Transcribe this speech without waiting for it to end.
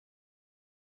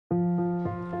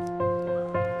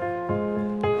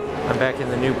Back in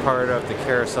the new part of the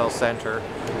Carousel Center.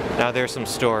 Now there's some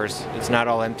stores. It's not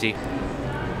all empty.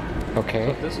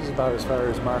 Okay. So this is about as far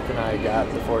as Mark and I got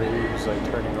before he was like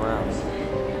turning around.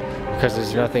 Because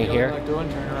there's nothing here? Like doing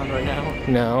turn around right now?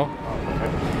 No. Oh, okay.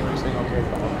 Everything okay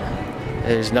about it?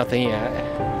 There's nothing yet.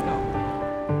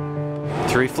 No.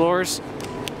 3 floors?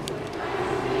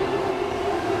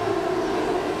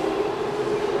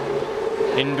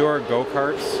 Indoor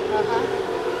go-karts?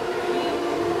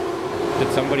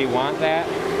 Did somebody want that?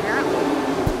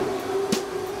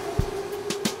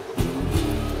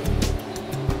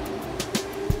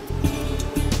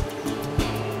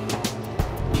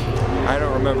 I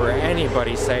don't remember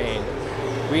anybody saying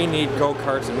we need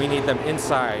go-karts and we need them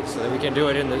inside so that we can do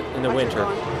it in the winter.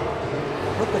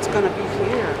 Look what's gonna be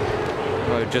here.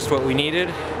 Just what we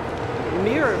needed?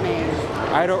 Mirror maze.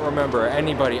 I don't remember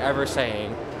anybody ever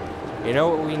saying, you know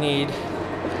what we need?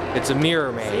 It's a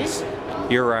mirror maze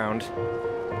year-round.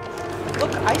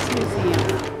 Look, ice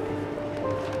museum.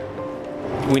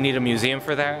 We need a museum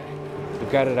for that?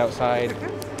 We've got it outside.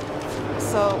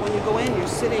 So when you go in, you're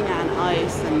sitting on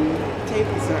ice and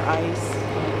tables are ice,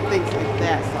 things like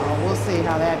that. So we'll see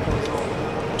how that goes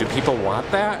over. Do people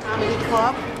want that? Comedy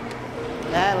club?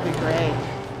 That'll be great.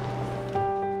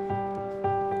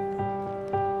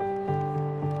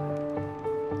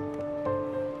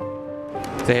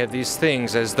 They have these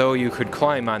things as though you could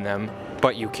climb on them,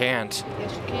 but you can't.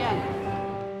 Yes, you can.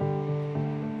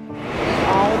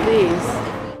 All of these.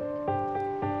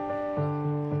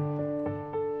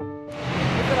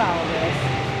 Look at all of this.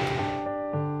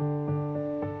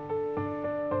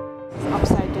 It's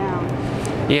upside down.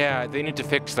 Yeah, they need to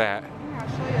fix that. Here, I'll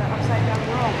show you an upside down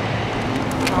rope.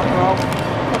 Top rope.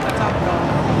 Look at top rope.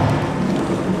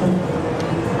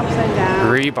 Upside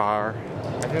down. Rebar.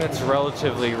 I think it's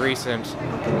relatively recent.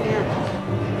 Look in here.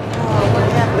 Oh, what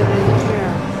happened in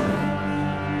here?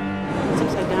 It's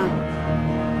upside down.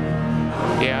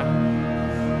 Yeah.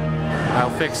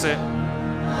 I'll fix it.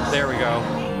 There we go.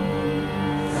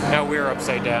 Now we're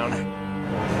upside down.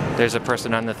 There's a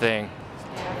person on the thing.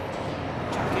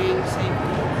 Checking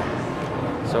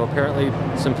safety. So apparently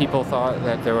some people thought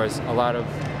that there was a lot of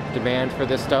demand for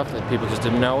this stuff, that people just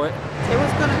didn't know it. It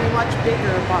was going to be much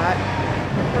bigger, but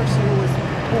the person who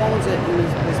owns it and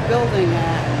was building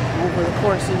that over the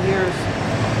course of years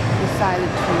decided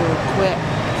to quit.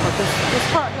 But this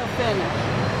part he'll finish.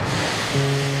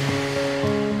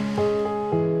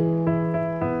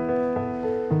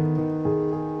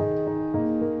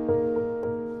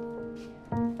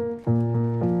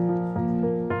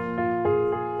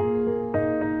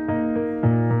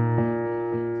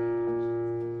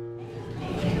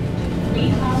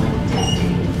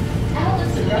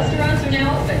 Restaurants are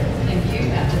now open, and you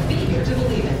have to be here to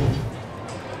believe it.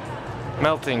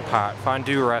 Melting pot,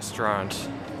 fondue restaurant.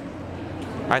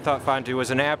 I thought fondue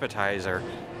was an appetizer.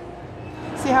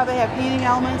 See how they have heating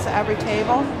elements at every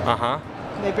table? Uh-huh.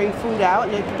 They bring food out,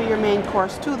 and it could be your main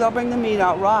course too. They'll bring the meat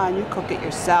out raw, and you cook it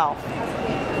yourself.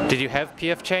 Did you have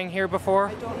P.F. Chang here before?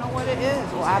 I don't know what it is.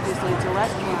 Well, obviously it's a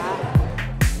restaurant.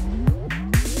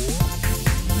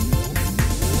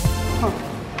 Huh.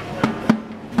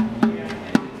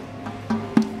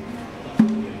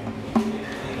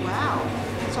 Wow,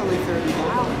 it's only $30.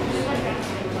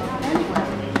 Anyway,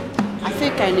 I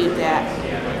think I need that.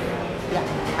 Yeah,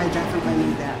 I definitely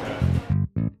need that.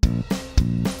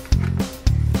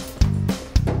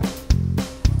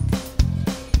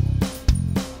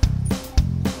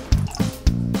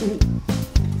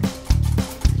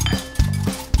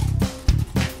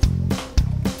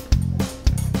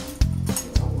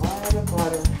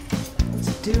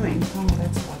 Doing? Oh,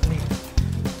 that's lovely.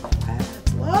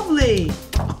 That's lovely.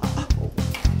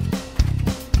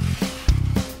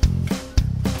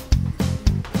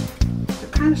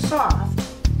 They're kind of soft.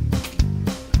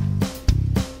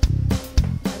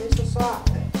 Why are they so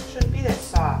soft? They shouldn't be that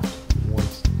soft.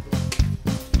 Moist.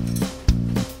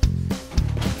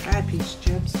 Try peach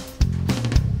chips.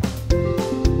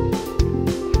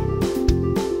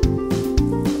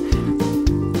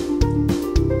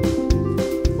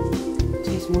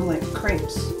 More like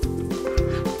crepes.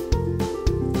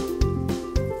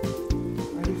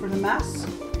 Ready for the mess?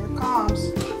 Here it comes.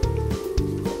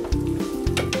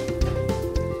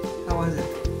 How was it?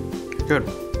 Good.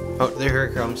 Oh, here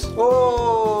it comes.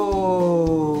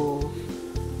 Oh!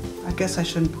 I guess I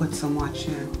shouldn't put so much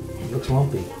in. It looks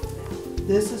lumpy.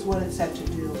 This is what it's set to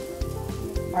do.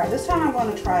 Alright, this time I'm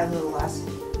going to try a little less.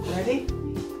 Ready?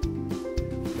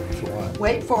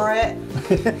 Wait for it.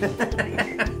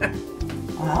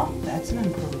 Well, that's an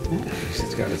improvement.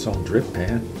 It's got its own drip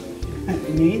pan.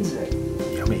 It needs it.